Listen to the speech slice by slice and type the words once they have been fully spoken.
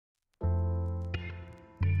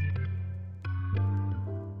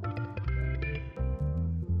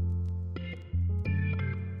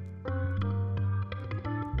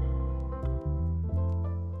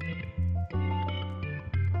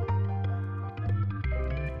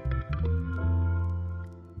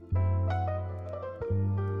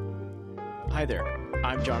Hi there,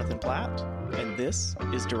 I'm Jonathan Platt, and this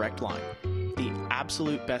is Direct Line, the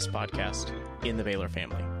absolute best podcast in the Baylor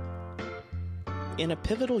family. In a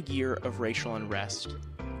pivotal year of racial unrest,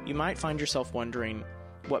 you might find yourself wondering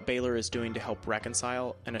what Baylor is doing to help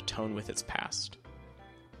reconcile and atone with its past.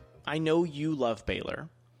 I know you love Baylor,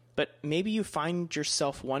 but maybe you find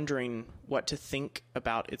yourself wondering what to think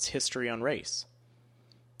about its history on race.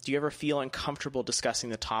 Do you ever feel uncomfortable discussing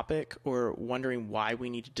the topic or wondering why we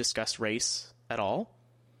need to discuss race at all?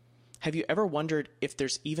 Have you ever wondered if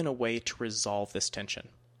there's even a way to resolve this tension?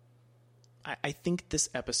 I think this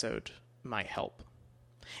episode might help.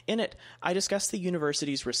 In it, I discuss the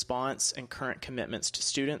university's response and current commitments to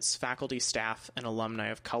students, faculty, staff, and alumni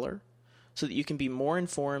of color so that you can be more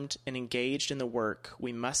informed and engaged in the work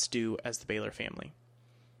we must do as the Baylor family.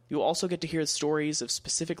 You'll also get to hear the stories of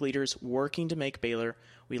specific leaders working to make Baylor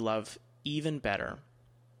we love even better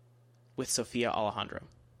with Sophia Alejandro.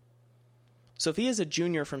 Sophia is a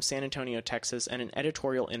junior from San Antonio, Texas, and an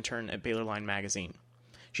editorial intern at Baylor Line magazine.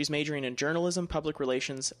 She's majoring in journalism, public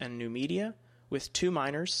relations, and new media, with 2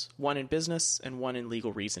 minors, one in business and one in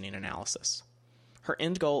legal reasoning analysis. Her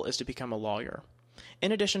end goal is to become a lawyer.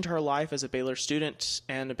 In addition to her life as a Baylor student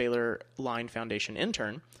and a Baylor Line Foundation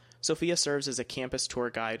intern, Sophia serves as a campus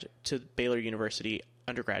tour guide to Baylor University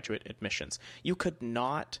undergraduate admissions. You could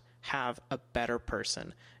not have a better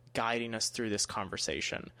person guiding us through this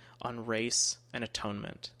conversation on race and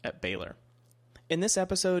atonement at Baylor. In this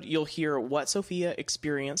episode, you'll hear what Sophia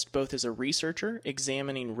experienced both as a researcher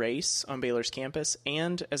examining race on Baylor's campus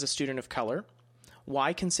and as a student of color,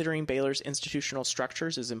 why considering Baylor's institutional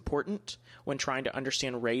structures is important when trying to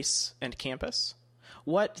understand race and campus,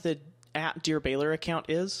 what the @Dear Baylor account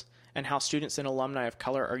is, and how students and alumni of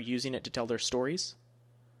color are using it to tell their stories,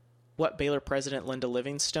 what Baylor President Linda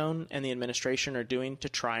Livingstone and the administration are doing to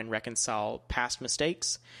try and reconcile past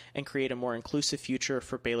mistakes and create a more inclusive future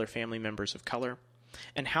for Baylor family members of color,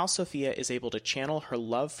 and how Sophia is able to channel her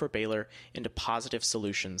love for Baylor into positive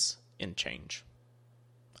solutions in change.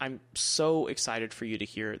 I'm so excited for you to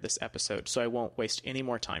hear this episode, so I won't waste any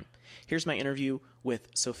more time. Here's my interview with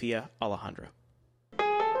Sophia Alejandro.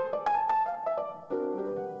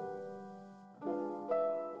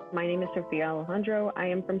 My name is Sophia Alejandro. I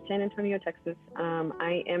am from San Antonio, Texas.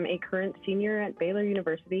 I am a current senior at Baylor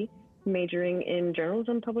University, majoring in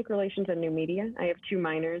journalism, public relations, and new media. I have 2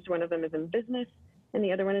 minors. One of them is in business, and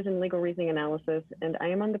the other one is in legal reasoning analysis, and I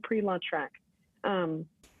am on the pre-law track.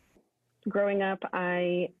 Growing up,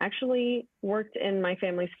 I actually worked in my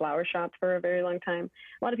family's flower shop for a very long time.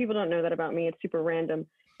 A lot of people don't know that about me. It's super random.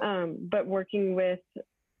 But working with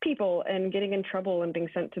people and getting in trouble and being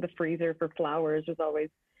sent to the freezer for flowers was always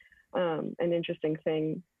an interesting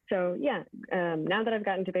thing. So yeah, now that I've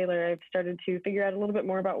gotten to Baylor, I've started to figure out a little bit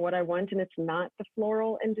more about what I want, and it's not the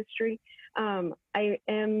floral industry. I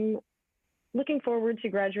am looking forward to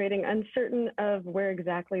graduating, uncertain of where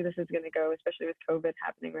exactly this is going to go, especially with COVID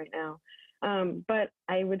happening right now. But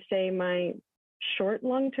I would say my short,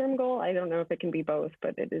 long-term goal, I don't know if it can be both,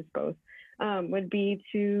 but it is both, would be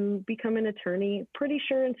to become an attorney, pretty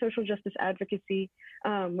sure in social justice advocacy,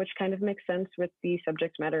 which kind of makes sense with the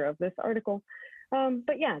subject matter of this article.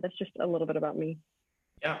 But yeah, that's just a little bit about me.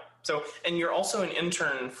 Yeah. So, and you're also an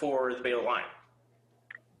intern for the Baylor Line.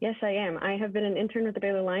 Yes, I am. I have been an intern with the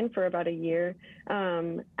Baylor Line for about a year.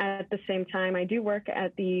 At the same time, I do work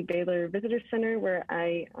at the Baylor Visitor Center, where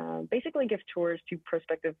I basically give tours to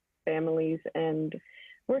prospective families and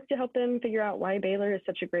work to help them figure out why Baylor is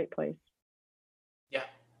such a great place. Yeah.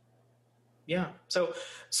 Yeah.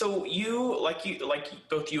 So you, like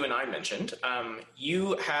both you and I mentioned,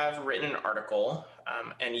 you have written an article,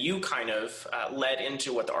 and you kind of led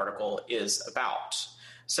into what the article is about.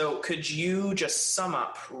 So could you just sum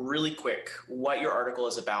up really quick what your article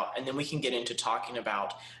is about, and then we can get into talking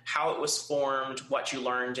about how it was formed, what you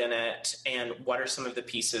learned in it, and what are some of the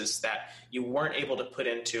pieces that you weren't able to put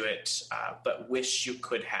into it, but wish you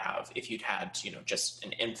could have if you'd had, just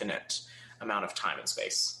an infinite amount of time and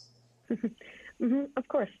space. Of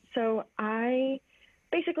course. So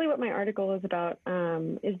basically what my article is about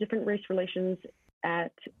is different race relations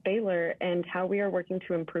at Baylor and how we are working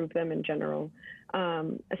to improve them in general,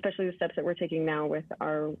 especially the steps that we're taking now with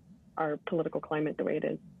our political climate the way it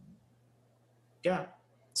is. Yeah.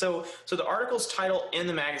 So the article's title in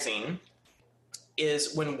the magazine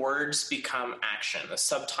is When Words Become Action. The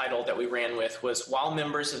subtitle that we ran with was While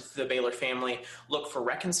Members of the Baylor Family Look for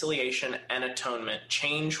Reconciliation and Atonement,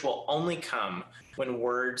 Change Will Only Come When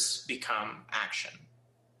Words Become Action.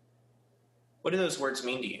 What do those words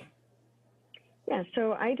mean to you? Yeah,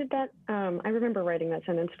 so I did that. I remember writing that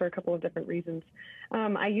sentence for a couple of different reasons.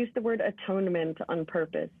 I used the word atonement on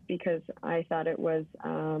purpose because I thought it was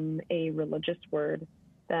a religious word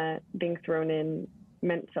that being thrown in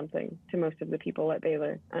meant something to most of the people at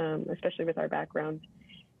Baylor, especially with our background.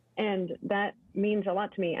 And that means a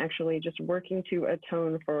lot to me, actually, just working to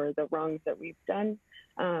atone for the wrongs that we've done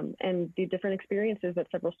and the different experiences that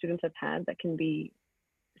several students have had that can be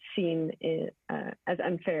seen as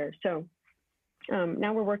unfair. So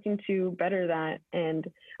now we're working to better that and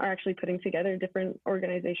are actually putting together different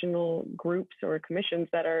organizational groups or commissions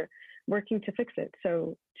that are working to fix it.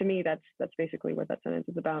 So to me, that's basically what that sentence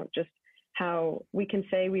is about, just how we can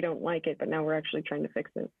say we don't like it, but now we're actually trying to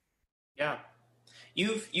fix it. Yeah.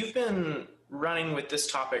 You've been running with this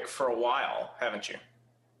topic for a while, haven't you?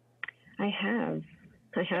 I have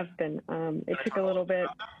been. It took a little bit.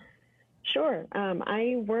 Sure.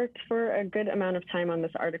 I worked for a good amount of time on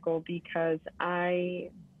this article because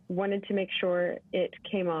I wanted to make sure it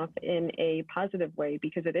came off in a positive way,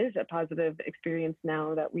 because it is a positive experience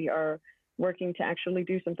now that we are working to actually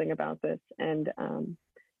do something about this and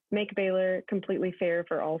make Baylor completely fair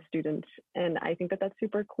for all students. And I think that that's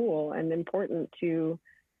super cool and important to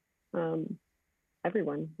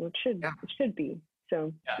everyone. Well, it should be.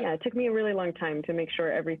 So yeah, it took me a really long time to make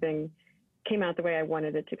sure everything came out the way I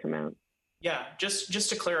wanted it to come out. Yeah, just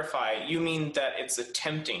to clarify, you mean that it's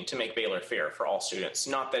attempting to make Baylor fair for all students,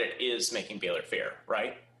 not that it is making Baylor fair,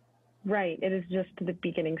 right? Right. It is just the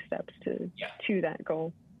beginning steps to that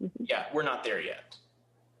goal. Mm-hmm. Yeah, we're not there yet.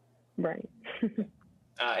 Right.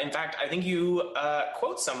 In fact, I think you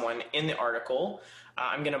quote someone in the article.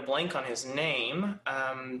 I'm going to blank on his name,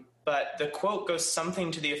 but the quote goes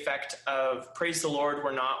something to the effect of, "Praise the Lord,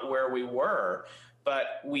 we're not where we were,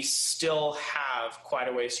 but we still have quite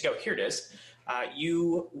a ways to go." Here it is.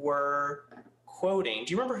 You were quoting.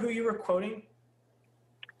 Do you remember who you were quoting?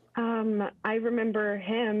 I remember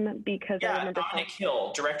him because I remember Dominic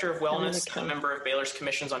Hill, Director of Wellness and a member of Baylor's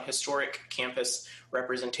Commissions on Historic Campus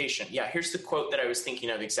Representation. Yeah, here's the quote that I was thinking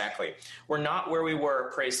of exactly. "We're not where we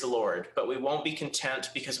were, praise the Lord, but we won't be content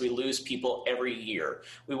because we lose people every year.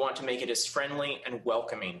 We want to make it as friendly and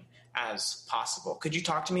welcoming as possible." Could you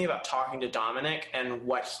talk to me about talking to Dominic and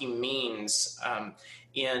what he means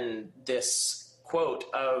in this quote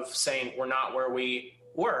of saying, "We're not where we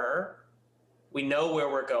were, we know where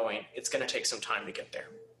we're going, it's going to take some time to get there"?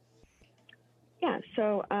 Yeah,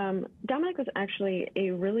 so Dominic was actually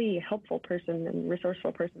a really helpful person and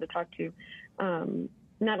resourceful person to talk to,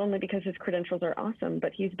 not only because his credentials are awesome,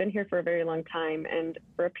 but he's been here for a very long time and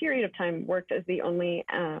for a period of time worked as the only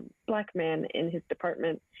Black man in his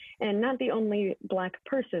department, and not the only Black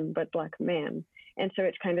person, but Black man. And so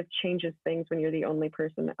it kind of changes things when you're the only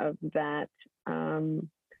person of that,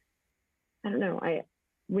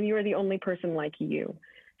 when you are the only person like you.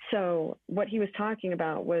 So what he was talking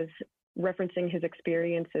about was referencing his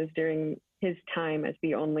experiences during his time as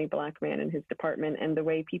the only Black man in his department and the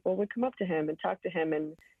way people would come up to him and talk to him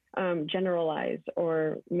and generalize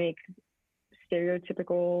or make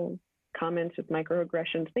stereotypical comments with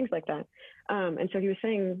microaggressions, things like that. And so he was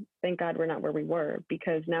saying, thank God we're not where we were,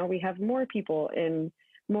 because now we have more people in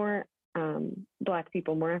more Black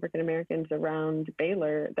people, more African Americans around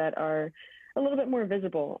Baylor that are a little bit more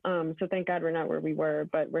visible. So thank God we're not where we were,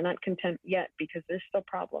 but we're not content yet because there's still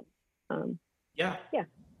problems. Yeah.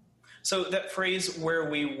 So that phrase, "where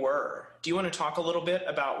we were," do you want to talk a little bit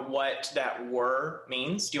about what that "were"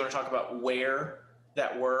 means? Do you want to talk about where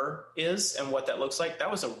that "were" is and what that looks like? That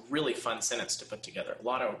was a really fun sentence to put together. A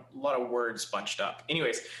lot of words bunched up.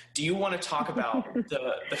 Anyways, do you want to talk about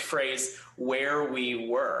the phrase "where we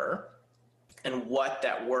were" and what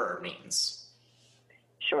that "were" means?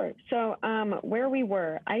 Sure. So where we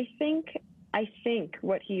were, I think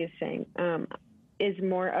what he is saying is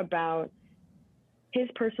more about his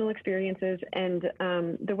personal experiences and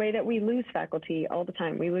the way that we lose faculty all the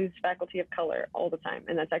time. We lose faculty of color all the time.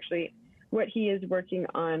 And that's actually what he is working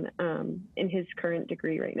on in his current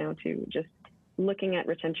degree right now too, just looking at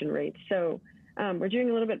retention rates. So we're doing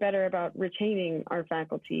a little bit better about retaining our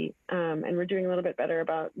faculty, and we're doing a little bit better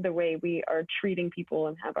about the way we are treating people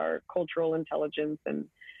and have our cultural intelligence, and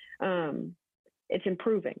it's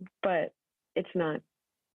improving, but it's not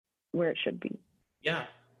where it should be. Yeah.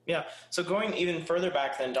 So going even further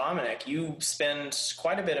back than Dominic, you spend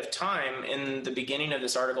quite a bit of time in the beginning of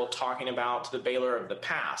this article talking about the Baylor of the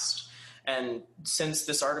past. And since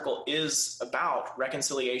this article is about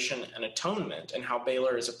reconciliation and atonement and how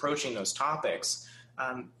Baylor is approaching those topics,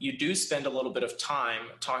 you do spend a little bit of time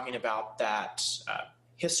talking about that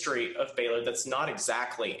history of Baylor that's not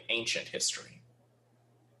exactly ancient history.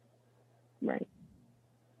 Right.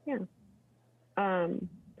 Yeah.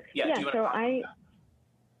 Yeah. Do you want to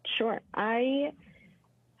Sure. I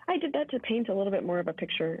did that to paint a little bit more of a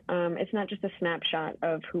picture. It's not just a snapshot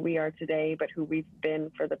of who we are today, but who we've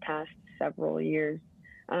been for the past several years,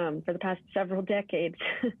 for the past several decades.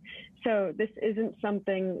 So this isn't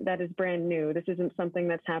something that is brand new. This isn't something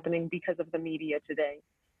that's happening because of the media today.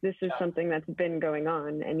 This is something that's been going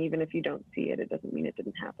on, and even if you don't see it, it doesn't mean it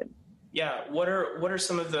didn't happen. Yeah. What are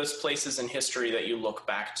some of those places in history that you look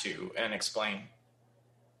back to and explain?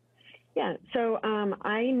 Yeah, so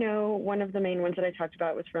I know one of the main ones that I talked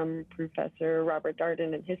about was from Professor Robert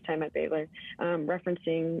Darden and his time at Baylor,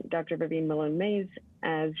 referencing Dr. Vivian Malone Mays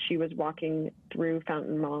as she was walking through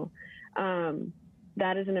Fountain Mall.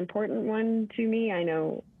 That is an important one to me. I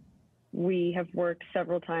know we have worked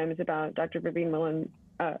several times about Dr. Vivian Malone,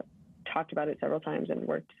 talked about it several times and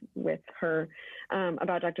worked with her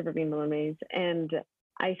about Dr. Vivian Malone Mays. And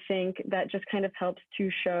I think that just kind of helps to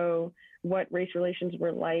show what race relations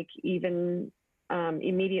were like even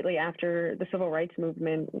immediately after the civil rights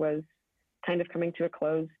movement was kind of coming to a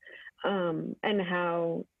close, and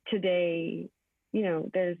how today, you know,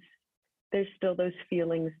 there's still those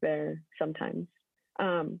feelings there sometimes.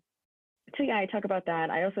 So yeah, I talk about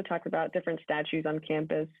that. I also talk about different statues on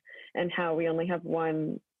campus and how we only have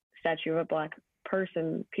one statue of a Black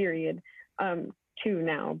person, period, two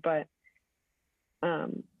now, but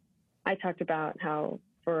I talked about how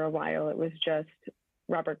for a while it was just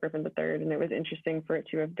Robert Griffin III, and it was interesting for it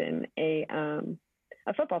to have been a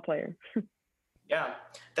football player. Yeah,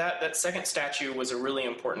 that second statue was a really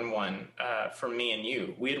important one for me and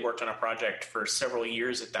you. We had worked on a project for several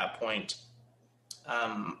years at that point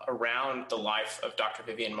around the life of Dr.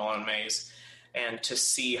 Vivian Malone Mays, and to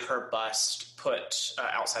see her bust put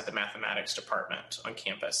outside the mathematics department on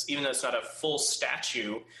campus. Even though it's not a full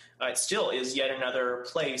statue, it still is yet another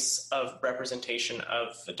place of representation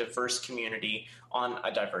of a diverse community on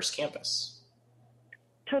a diverse campus.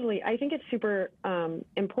 Totally. I think it's super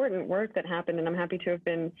important work that happened, and I'm happy to have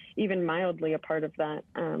been even mildly a part of that,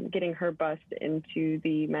 getting her bust into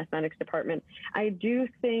the mathematics department. I do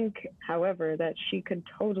think, however, that she could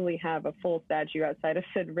totally have a full statue outside of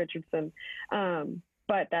Sid Richardson,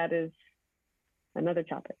 but that is another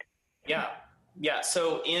topic. Yeah. Yeah.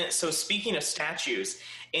 So speaking of statues,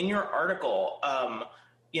 in your article,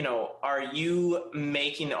 are you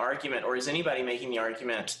making the argument, or is anybody making the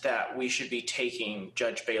argument that we should be taking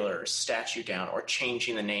Judge Baylor's statue down or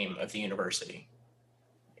changing the name of the university?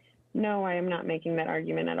 No, I am not making that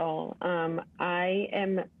argument at all. I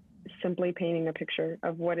am simply painting a picture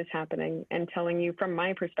of what is happening and telling you from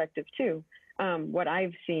my perspective too, what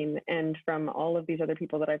I've seen, and from all of these other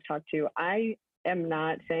people that I've talked to. I am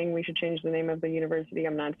not saying we should change the name of the university.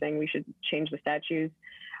 I'm not saying we should change the statues.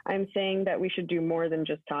 I'm saying that we should do more than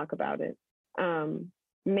just talk about it.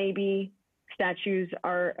 Maybe statues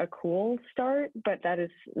are a cool start, but that is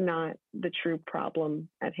not the true problem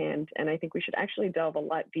at hand. And I think we should actually delve a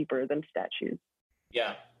lot deeper than statues.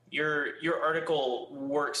 Yeah. Your article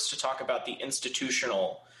works to talk about the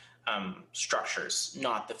institutional structures,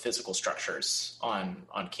 not the physical structures on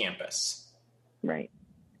campus. Right.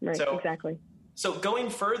 So, exactly. So going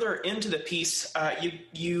further into the piece,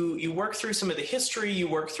 you work through some of the history, you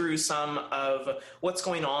work through some of what's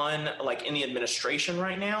going on like in the administration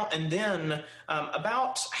right now, and then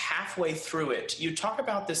about halfway through it, you talk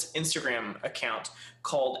about this Instagram account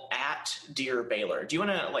called @DearBaylor. Do you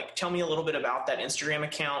want to tell me a little bit about that Instagram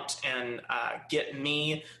account and get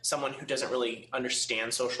me, someone who doesn't really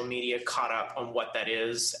understand social media, caught up on what that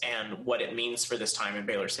is and what it means for this time in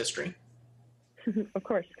Baylor's history? Of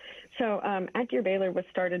course. So @DearBaylor was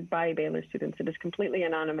started by Baylor students. It is completely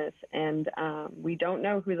anonymous, and we don't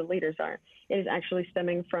know who the leaders are. It is actually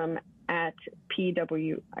stemming from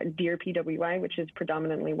Dear PWI, which is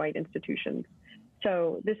predominantly white institutions.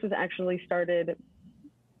 So this was actually started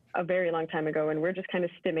a very long time ago, and we're just kind of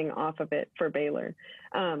stemming off of it for Baylor.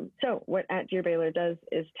 So what @DearBaylor does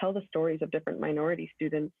is tell the stories of different minority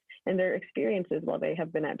students and their experiences while they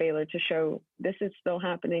have been at Baylor, to show this is still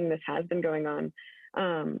happening, this has been going on.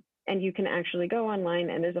 And you can actually go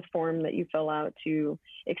online, and there's a form that you fill out to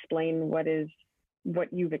explain what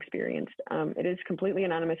you've experienced. It is completely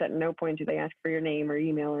anonymous. At no point do they ask for your name or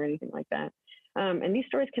email or anything like that. And these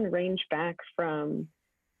stories can range back from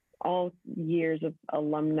all years of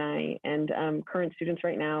alumni and current students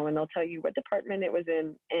right now, and they'll tell you what department it was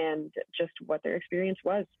in and just what their experience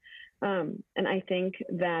was. And I think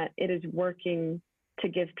that it is working to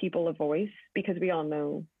give people a voice, because we all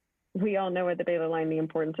know at the Baylor line the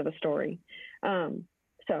importance of a story.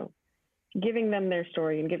 So giving them their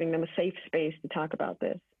story and giving them a safe space to talk about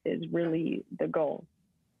this is really the goal.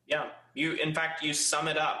 Yeah. In fact, you sum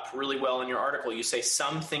it up really well in your article. You say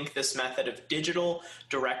some think this method of digital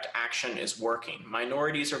direct action is working.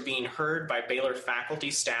 Minorities are being heard by Baylor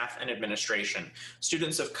faculty, staff, and administration.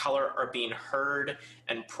 Students of color are being heard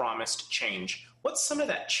and promised change. What's some of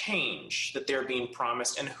that change that they're being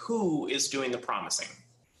promised, and who is doing the promising?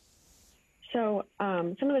 So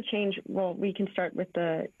some of the change, well, we can start with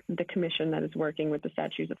the commission that is working with the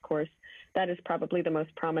statues, of course. That is probably the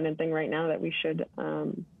most prominent thing right now that we should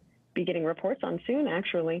be getting reports on soon,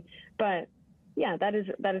 actually. But yeah, that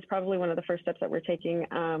is probably one of the first steps that we're taking.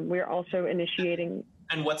 We're also initiating.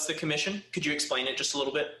 And what's the commission? Could you explain it just a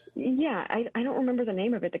little bit? Yeah, I don't remember the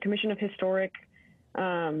name of it. The Commission of Historic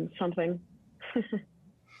something.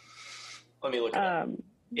 Let me look it up.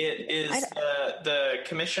 It is the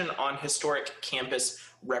Commission on Historic Campus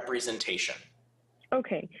Representation.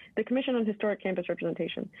 Okay, the Commission on Historic Campus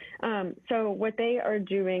Representation. So what they are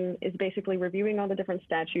doing is basically reviewing all the different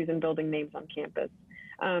statues and building names on campus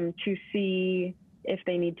to see if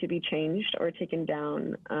they need to be changed or taken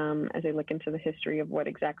down as they look into the history of what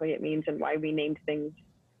exactly it means and why we named things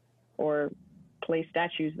or place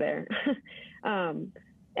statues there.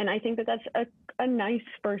 And I think that that's a nice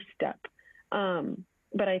first step.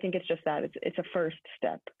 But I think it's just that it's a first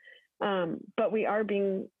step. But we are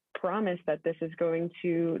being promised that this is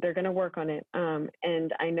they're going to work on it.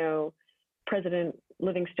 And I know President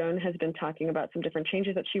Livingstone has been talking about some different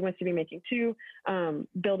changes that she wants to be making too,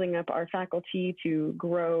 building up our faculty to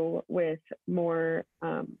grow with more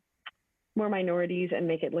minorities and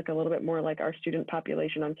make it look a little bit more like our student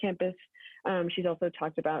population on campus. She's also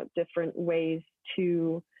talked about different ways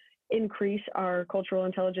to increase our cultural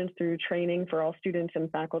intelligence through training for all students and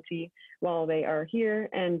faculty while they are here,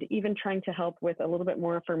 and even trying to help with a little bit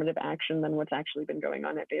more affirmative action than what's actually been going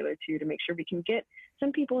on at Baylor too, to make sure we can get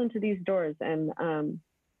some people into these doors and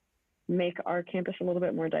make our campus a little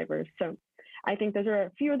bit more diverse. So I think those are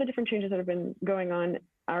a few of the different changes that have been going on.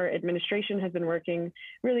 Our administration has been working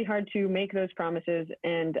really hard to make those promises,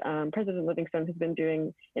 and President Livingstone has been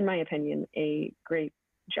doing, in my opinion, a great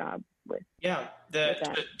job with. Yeah,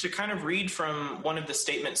 to kind of read from one of the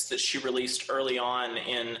statements that she released early on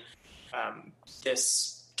in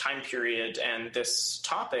this time period and this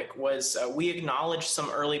topic was, we acknowledge some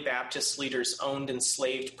early Baptist leaders owned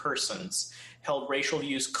enslaved persons, held racial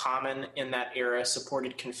views common in that era,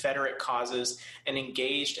 supported Confederate causes, and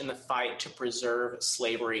engaged in the fight to preserve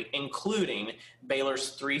slavery, including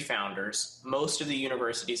Baylor's 3 founders, most of the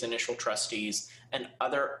university's initial trustees, and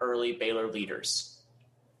other early Baylor leaders.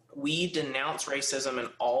 We denounce racism in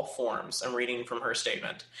all forms, I'm reading from her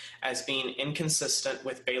statement, as being inconsistent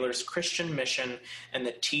with Baylor's Christian mission and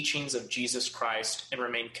the teachings of Jesus Christ, and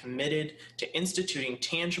remain committed to instituting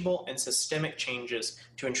tangible and systemic changes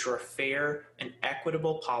to ensure fair and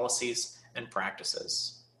equitable policies and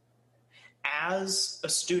practices. As a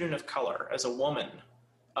student of color, as a woman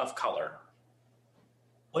of color,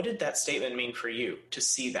 what did that statement mean for you to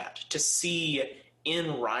see that, to see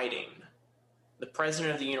in writing the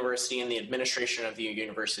president of the university and the administration of the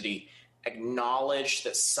university acknowledged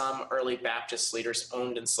that some early Baptist leaders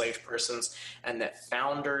owned enslaved persons, and that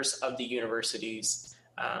founders of the universities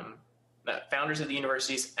and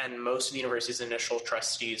most of the university's initial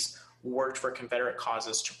trustees worked for Confederate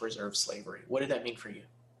causes to preserve slavery? What did that mean for you?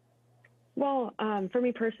 Well, for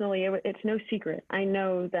me personally, it's no secret. I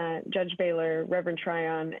know that Judge Baylor, Reverend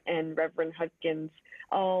Tryon, and Reverend Hudkins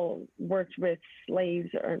all worked with slaves,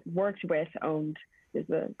 or owned is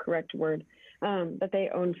the correct word, that they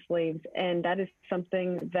owned slaves. And that is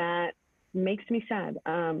something that makes me sad.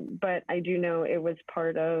 But I do know it was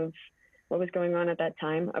part of what was going on at that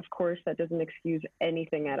time. Of course, that doesn't excuse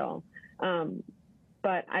anything at all.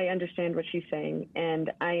 But I understand what she's saying,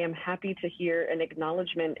 and I am happy to hear an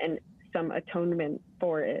acknowledgement and some atonement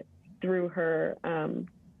for it through her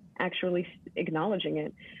actually acknowledging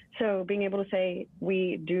it. So being able to say,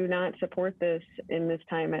 we do not support this in this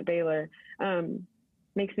time at Baylor,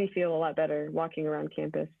 makes me feel a lot better walking around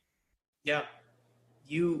campus. Yeah.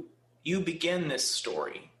 You begin this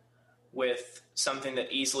story with something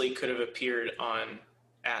that easily could have appeared on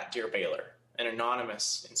 @Dear Baylor, an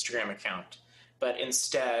anonymous Instagram account. But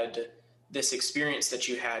instead, this experience that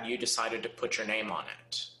you had, you decided to put your name on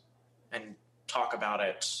it and talk about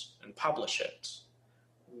it and publish it.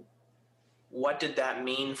 What did that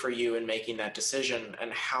mean for you in making that decision,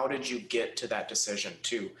 and how did you get to that decision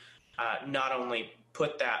to not only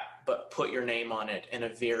put that, but put your name on it in a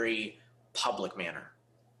very public manner?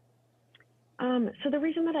 So the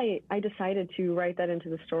reason that I decided to write that into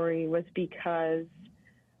the story was because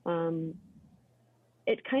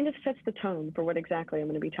it kind of sets the tone for what exactly I'm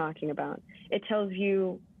going to be talking about. It tells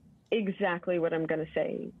you exactly what I'm going to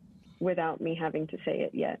say without me having to say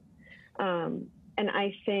it yet. And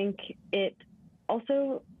I think it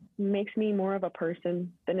also makes me more of a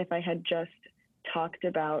person than if I had just talked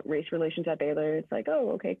about race relations at Baylor. It's like,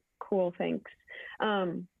 oh, okay, cool, thanks.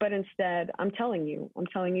 But instead, I'm telling you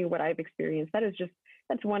what I've experienced.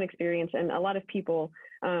 That's one experience. And a lot of people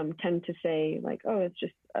tend to say like, oh, it's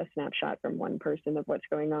just a snapshot from one person of what's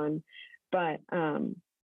going on. But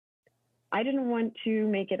I didn't want to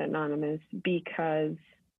make it anonymous because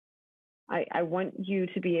I want you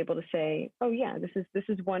to be able to say, oh yeah, this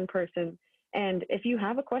is one person. And if you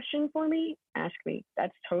have a question for me, ask me.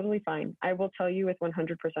 That's totally fine. I will tell you with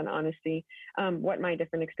 100% honesty what my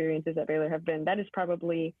different experiences at Baylor have been. That is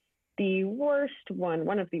probably the worst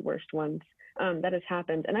one of the worst ones that has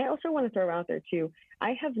happened. And I also want to throw out there too,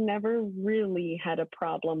 I have never really had a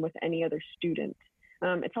problem with any other student.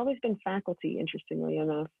 It's always been faculty, interestingly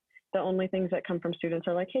enough. The only things that come from students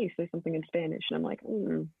are like, hey, say something in Spanish. And I'm like,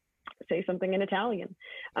 say something in Italian.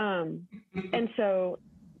 And so,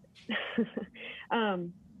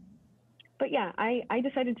 but yeah, I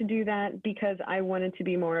decided to do that because I wanted to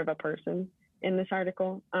be more of a person in this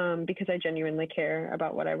article, because I genuinely care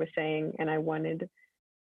about what I was saying and I wanted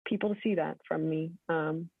people to see that from me.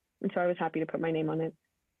 And so I was happy to put my name on it.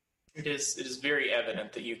 It is very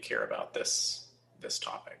evident that you care about this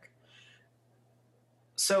topic.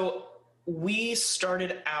 So we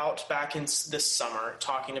started out back in this summer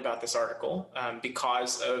talking about this article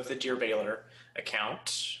because of the Dear Baylor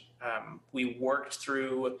account. We worked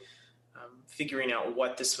through figuring out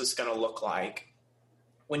what this was going to look like.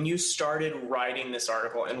 When you started writing this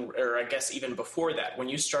article, or I guess even before that, when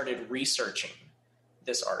you started researching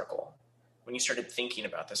this article, when you started thinking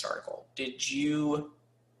about this article, did you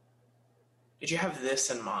have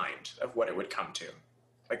this in mind of what it would come to?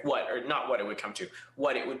 Like what, or not what it would come to,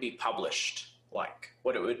 what it would be published like,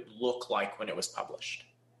 what it would look like when it was published?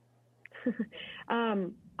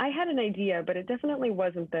 I had an idea, but it definitely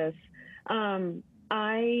wasn't this.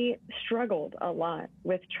 I struggled a lot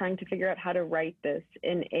with trying to figure out how to write this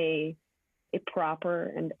in a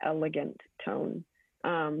proper and elegant tone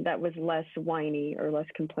that was less whiny or less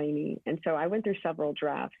complainy. And so I went through several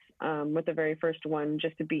drafts, with the very first one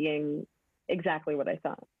just being exactly what I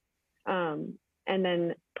thought. And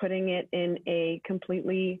then putting it in a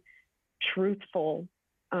completely truthful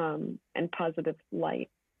and positive light,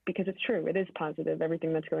 because it's true, it is positive.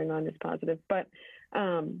 Everything that's going on is positive. But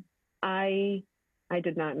I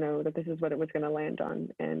did not know that this is what it was going to land on.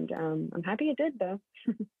 And I'm happy it did, though.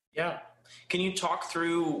 Yeah. Can you talk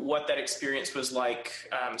through what that experience was like?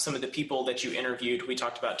 Some of the people that you interviewed, we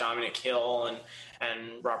talked about Dominic Hill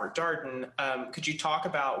and Robert Darden. Could you talk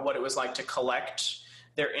about what it was like to collect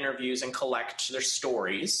their interviews and collect their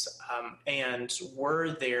stories? And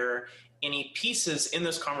were there any pieces in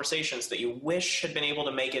those conversations that you wish had been able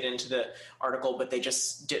to make it into the article, but they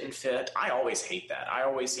just didn't fit? I always hate that. I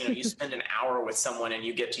always, you spend an hour with someone and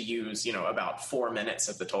you get to use, about 4 minutes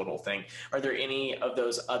of the total thing. Are there any of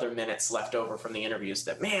those other minutes left over from the interviews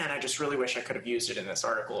that, man, I just really wish I could have used it in this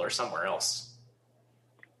article or somewhere else?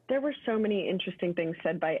 There were so many interesting things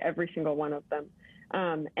said by every single one of them.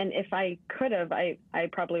 And if I could have, I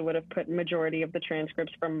probably would have put majority of the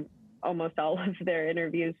transcripts from almost all of their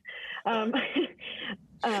interviews. But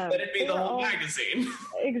it'd be the whole magazine.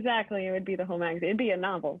 Exactly. It would be the whole magazine. It'd be a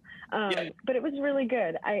novel. But it was really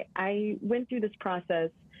good. I went through this process,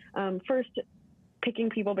 first picking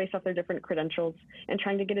people based off their different credentials and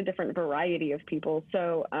trying to get a different variety of people.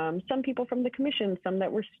 So some people from the commission, some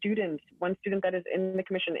that were students, one student that is in the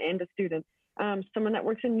commission and a student, someone that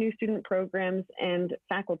works in new student programs and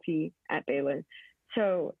faculty at Baylor.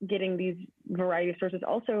 So getting these variety of sources,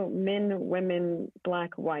 also men, women,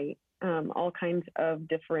 Black, white, all kinds of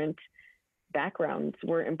different backgrounds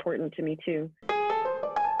were important to me too.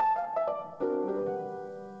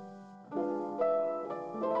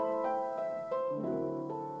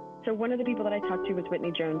 So one of the people that I talked to was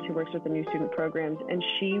Whitney Jones, who works with the new student programs, and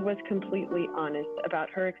she was completely honest about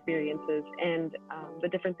her experiences and the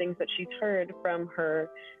different things that she's heard from her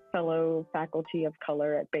fellow faculty of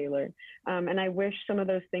color at Baylor. And I wish some of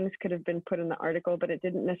those things could have been put in the article, but it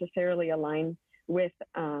didn't necessarily align with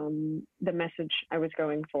the message I was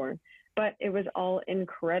going for. But it was all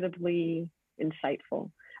incredibly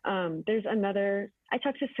insightful. I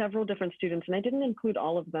talked to several different students, and I didn't include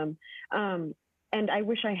all of them. And I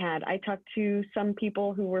wish I had. I talked to some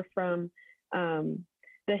people who were from the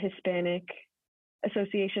Hispanic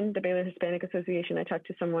Association, the Baylor Hispanic Association. I talked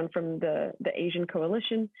to someone from the Asian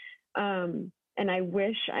Coalition. And I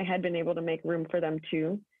wish I had been able to make room for them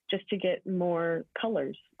too, just to get more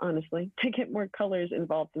colors, honestly, to get more colors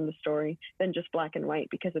involved in the story than just black and white,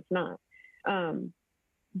 because it's not.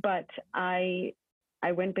 but I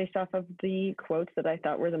went based off of the quotes that I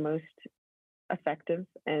thought were the most effective,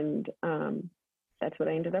 and that's what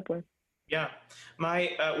I ended up with. Yeah.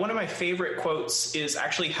 One of my favorite quotes is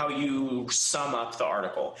actually how you sum up the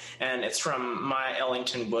article. And it's from Maya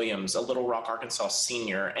Ellington Williams, a Little Rock, Arkansas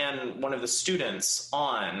senior, and one of the students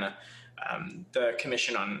on the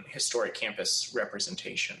Commission on Historic Campus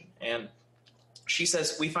Representation. And she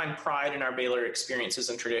says, "We find pride in our Baylor experiences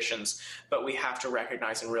and traditions, but we have to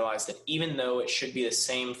recognize and realize that even though it should be the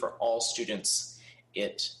same for all students,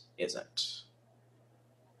 it isn't."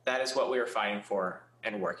 That is what we are fighting for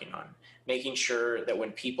and working on. Making sure that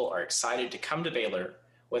when people are excited to come to Baylor,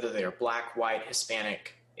 whether they are Black, white,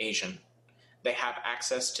 Hispanic, Asian, they have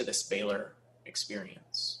access to this Baylor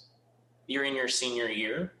experience. You're in your senior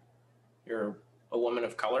year. You're a woman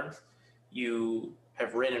of color. You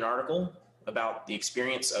have written an article about the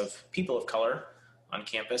experience of people of color on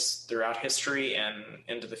campus throughout history and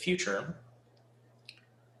into the future.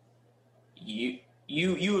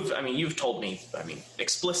 You've told me,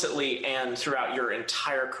 explicitly and throughout your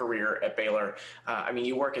entire career at Baylor.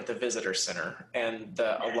 You work at the Visitor Center and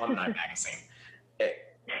the Alumni Magazine.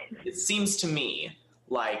 It seems to me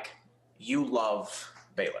like you love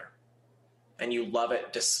Baylor, and you love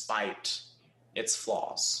it despite its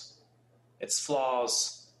flaws. Its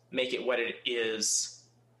flaws make it what it is,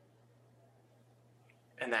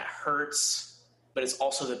 and that hurts, but it's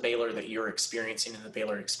also the Baylor that you're experiencing and the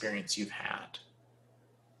Baylor experience you've had.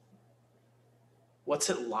 What's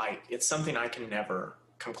it like? It's something I can never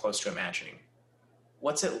come close to imagining.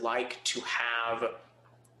 What's it like to have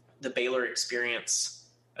the Baylor experience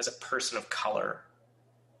as a person of color,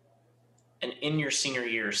 and in your senior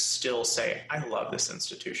years still say, "I love this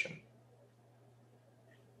institution"?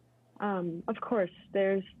 Of course,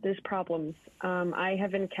 there's problems. I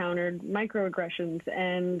have encountered microaggressions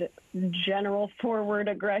and general forward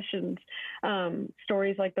aggressions.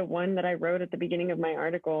 Stories like the one that I wrote at the beginning of my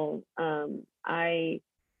article. I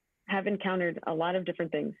have encountered a lot of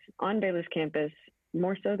different things on Baylor's campus,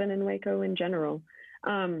 more so than in Waco in general.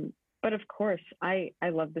 But of course, I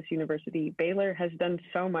love this university. Baylor has done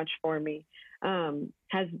so much for me,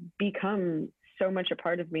 has become so much a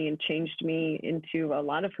part of me and changed me into a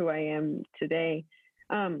lot of who I am today.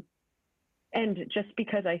 And just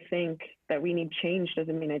because I think that we need change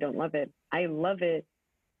doesn't mean I don't love it. I love it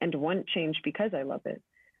and want change because I love it.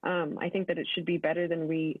 I think that it should be better than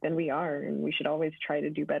we are, and we should always try to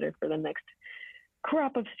do better for the next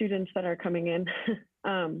crop of students that are coming in.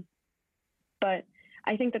 But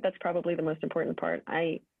I think that that's probably the most important part.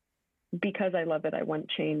 Because I love it, I want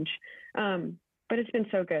change. But it's been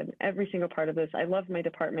so good, every single part of this. I love my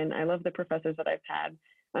department. I love the professors that I've had,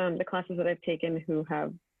 the classes that I've taken, who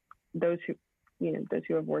have those who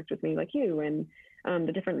have worked with me, like you, and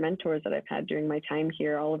the different mentors that I've had during my time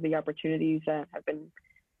here, all of the opportunities that have been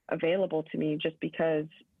available to me just because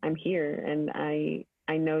I'm here, and I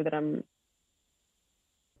know that I'm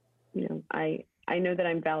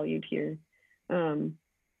valued here.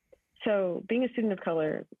 So being a student of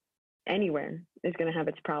color anywhere is going to have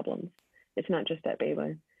its problems. It's not just at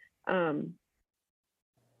Baylor.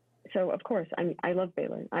 So of course, I love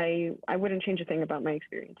Baylor. I wouldn't change a thing about my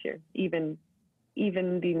experience here, even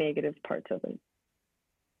the negative parts of it.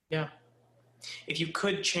 Yeah. If you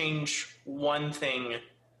could change one thing,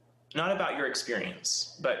 not about your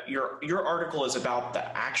experience, but your article is about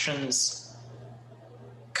the actions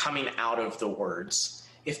coming out of the words.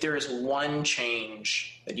 If there is one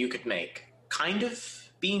change that you could make, kind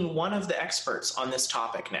of being one of the experts on this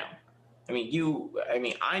topic now.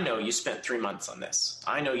 I know you spent 3 months on this.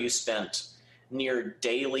 I know you spent near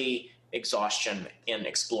daily exhaustion in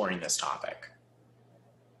exploring this topic.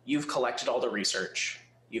 You've collected all the research.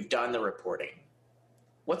 You've done the reporting.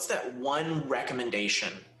 What's that one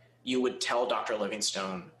recommendation you would tell Dr.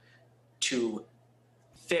 Livingstone to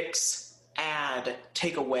fix, add,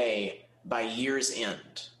 take away by year's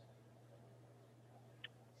end?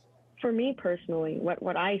 For me personally,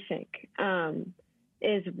 what I think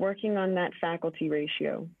is working on that faculty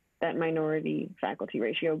ratio, that minority faculty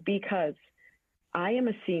ratio, because I am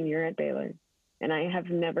a senior at Baylor and I have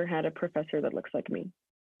never had a professor that looks like me.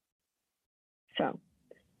 So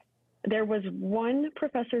there was one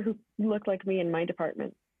professor who looked like me in my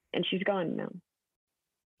department, and she's gone now.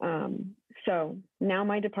 So now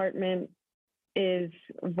my department is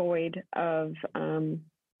void of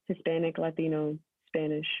Hispanic, Latino,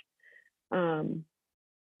 Spanish.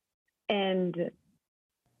 And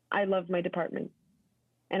I love my department,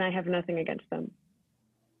 and I have nothing against them.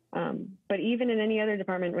 But even in any other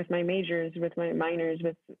department, with my majors, with my minors,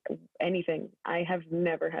 with anything, I have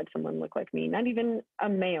never had someone look like me, not even a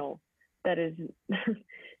male that is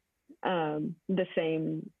the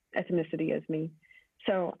same ethnicity as me.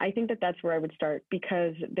 So I think that that's where I would start,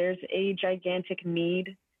 because there's a gigantic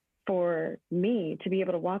need for me to be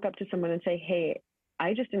able to walk up to someone and say, hey,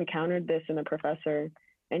 I just encountered this in a professor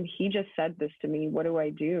and he just said this to me. What do I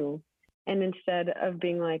do? And instead of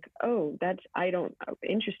being like, oh,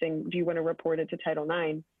 interesting. Do you want to report it to Title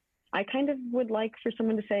IX? I kind of would like for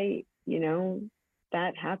someone to say,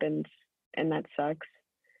 that happens and that sucks.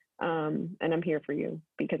 And I'm here for you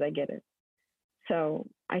because I get it. So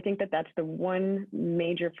I think that that's the one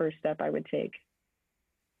major first step I would take.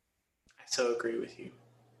 I so agree with you.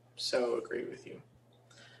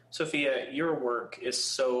 Sophia, your work is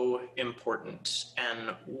so important,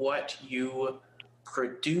 and what you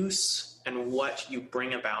produce and what you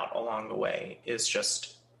bring about along the way is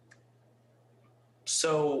just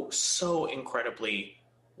so incredibly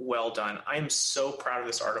well done. I am so proud of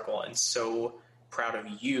this article and so proud of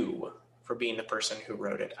you for being the person who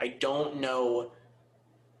wrote it. I don't know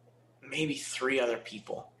maybe 3 other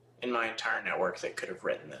people in my entire network that could have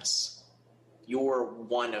written this. You're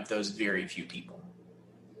one of those very few people.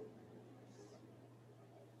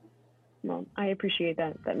 Well, I appreciate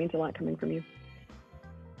that. That means a lot coming from you.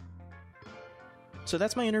 So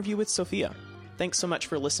that's my interview with Sophia. Thanks so much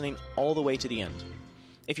for listening all the way to the end.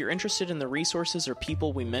 If you're interested in the resources or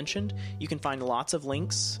people we mentioned, you can find lots of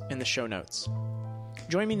links in the show notes.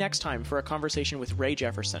 Join me next time for a conversation with Ray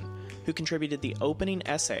Jefferson, who contributed the opening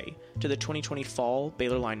essay to the 2020 Fall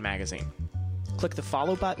Baylor Line magazine. Click the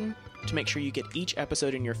follow button to make sure you get each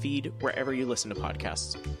episode in your feed wherever you listen to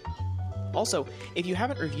podcasts. Also, if you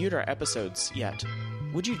haven't reviewed our episodes yet,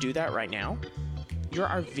 would you do that right now? You're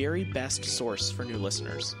our very best source for new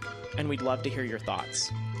listeners, and we'd love to hear your thoughts.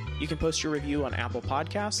 You can post your review on Apple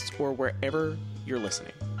Podcasts or wherever you're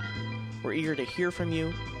listening. We're eager to hear from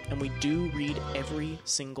you, and we do read every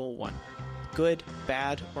single one. Good,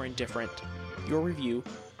 bad, or indifferent, your review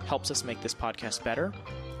helps us make this podcast better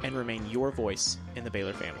and remain your voice in the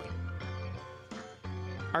Baylor family.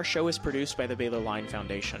 Our show is produced by the Baylor Line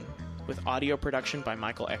Foundation, with audio production by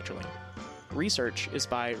Michael Echterling. Research is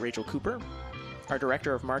by Rachel Cooper. Our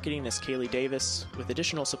director of marketing is Kaylee Davis, with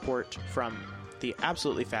additional support from the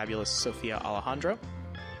absolutely fabulous Sophia Alejandro.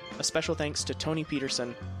 A special thanks to Tony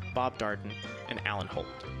Peterson, Bob Darden, and Alan Holt.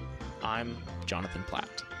 I'm Jonathan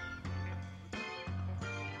Platt.